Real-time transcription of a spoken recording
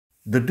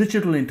The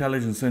Digital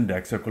Intelligence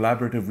Index, a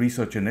collaborative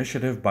research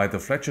initiative by the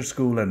Fletcher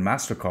School and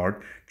MasterCard,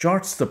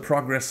 charts the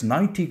progress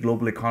 90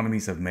 global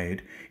economies have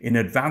made in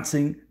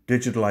advancing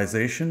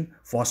digitalization,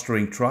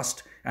 fostering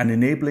trust, and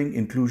enabling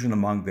inclusion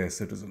among their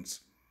citizens.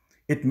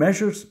 It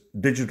measures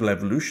digital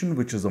evolution,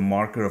 which is a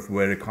marker of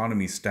where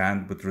economies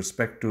stand with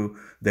respect to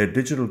their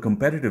digital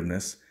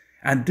competitiveness,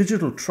 and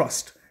digital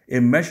trust, a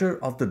measure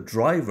of the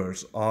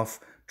drivers of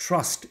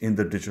trust in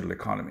the digital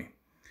economy.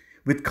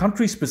 With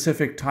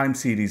country-specific time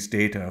series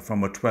data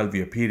from a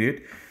 12-year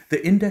period,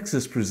 the index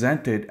is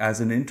presented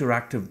as an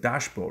interactive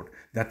dashboard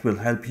that will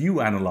help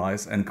you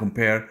analyze and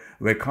compare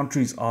where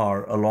countries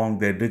are along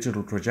their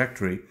digital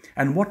trajectory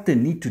and what they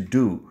need to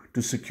do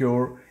to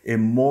secure a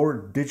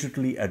more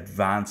digitally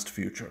advanced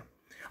future.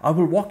 I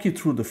will walk you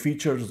through the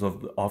features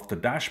of the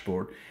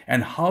dashboard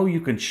and how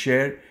you can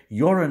share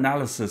your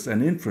analysis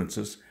and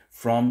inferences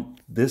from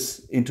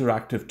this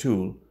interactive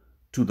tool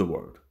to the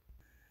world.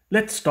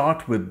 Let's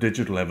start with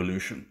digital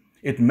evolution.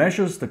 It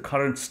measures the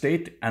current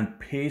state and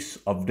pace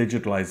of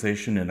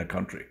digitalization in a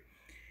country.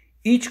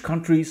 Each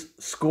country's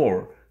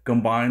score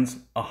combines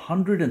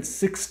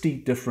 160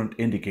 different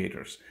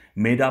indicators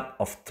made up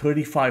of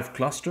 35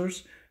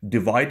 clusters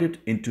divided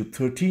into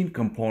 13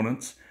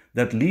 components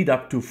that lead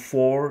up to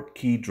 4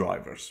 key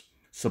drivers: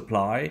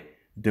 supply,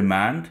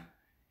 demand,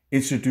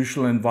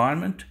 institutional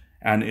environment,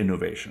 and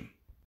innovation.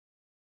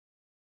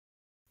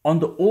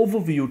 On the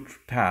Overview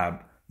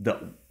tab,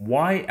 the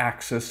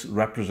y-axis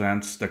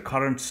represents the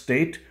current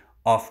state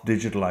of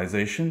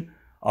digitalization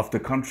of the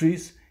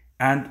countries,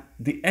 and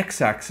the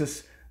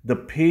x-axis, the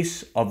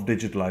pace of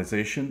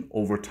digitalization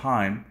over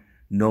time,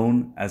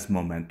 known as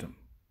momentum.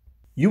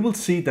 You will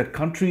see that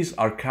countries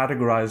are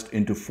categorized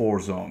into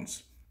 4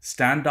 zones: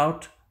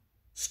 standout,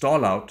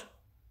 stallout,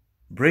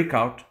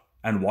 breakout,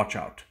 and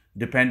watchout,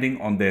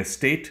 depending on their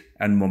state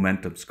and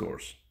momentum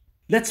scores.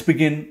 Let's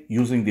begin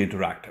using the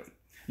interactive.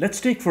 Let's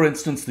take, for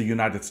instance, the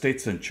United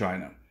States and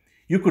China.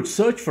 You could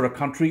search for a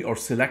country or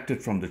select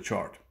it from the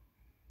chart.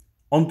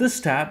 On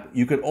this tab,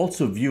 you can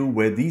also view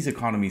where these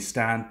economies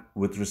stand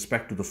with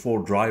respect to the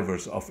 4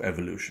 drivers of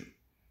evolution.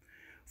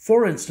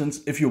 For instance,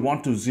 if you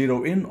want to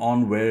zero in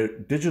on where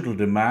digital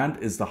demand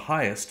is the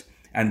highest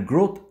and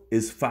growth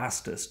is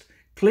fastest,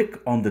 click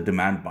on the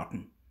demand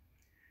button.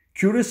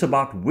 Curious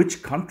about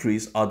which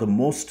countries are the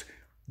most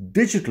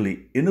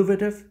digitally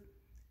innovative?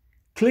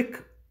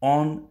 Click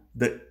on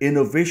the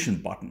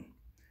innovation button.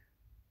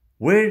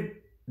 Where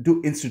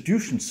do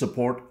institutions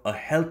support a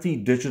healthy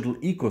digital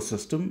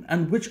ecosystem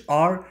and which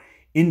are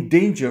in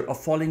danger of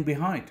falling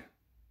behind?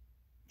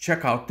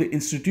 Check out the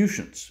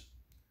institutions.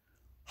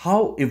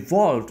 How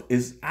evolved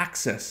is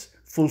access,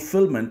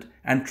 fulfillment,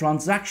 and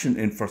transaction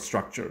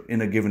infrastructure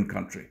in a given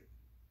country?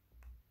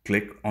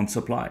 Click on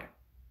supply.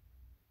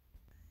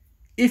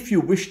 If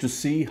you wish to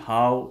see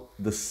how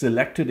the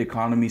selected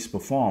economies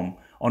perform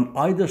on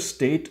either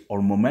state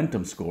or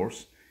momentum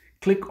scores,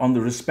 click on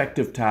the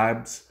respective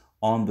tabs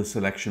on the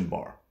selection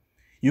bar.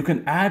 You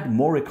can add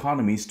more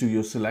economies to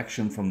your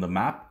selection from the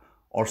map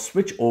or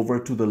switch over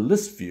to the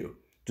list view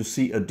to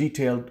see a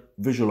detailed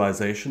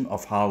visualization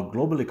of how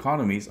global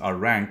economies are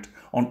ranked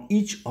on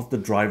each of the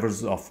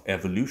drivers of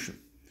evolution.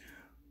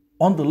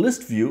 On the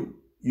list view,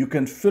 you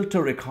can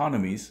filter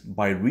economies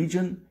by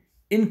region,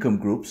 income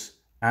groups,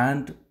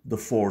 and the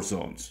 4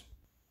 zones.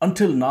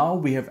 Until now,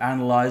 we have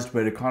analyzed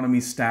where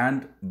economies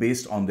stand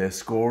based on their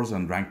scores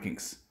and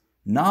rankings.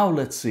 Now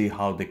let's see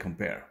how they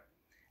compare.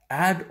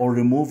 Add or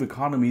remove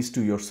economies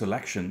to your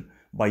selection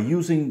by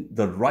using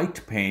the right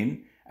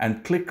pane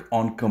and click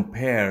on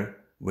Compare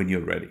when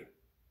you're ready.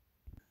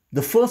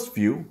 The first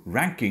view,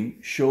 Ranking,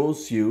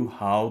 shows you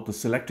how the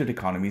selected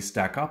economies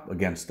stack up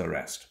against the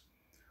rest.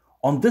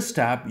 On this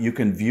tab, you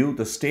can view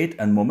the state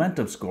and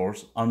momentum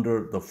scores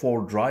under the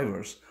 4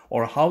 drivers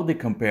or how they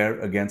compare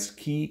against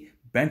key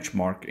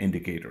benchmark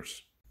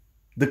indicators.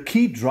 The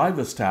Key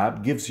Drivers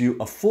tab gives you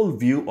a full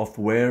view of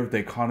where the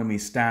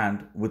economies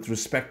stand with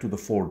respect to the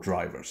 4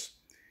 drivers.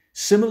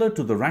 Similar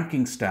to the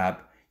Rankings tab,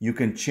 you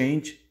can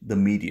change the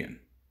median.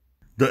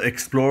 The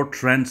Explore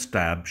Trends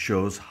tab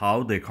shows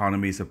how the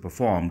economies have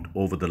performed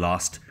over the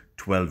last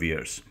 12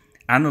 years.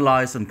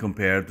 Analyze and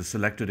compare the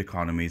selected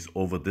economies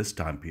over this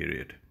time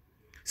period.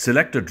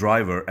 Select a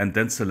driver and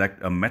then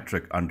select a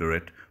metric under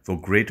it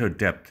for greater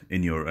depth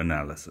in your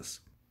analysis.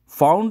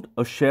 Found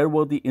a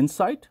share-worthy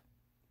insight?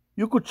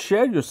 You could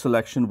share your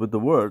selection with the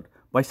world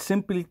by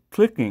simply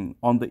clicking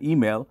on the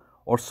email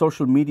or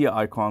social media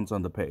icons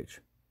on the page.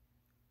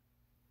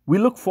 We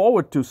look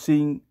forward to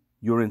seeing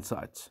your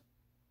insights.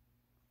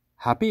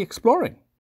 Happy exploring!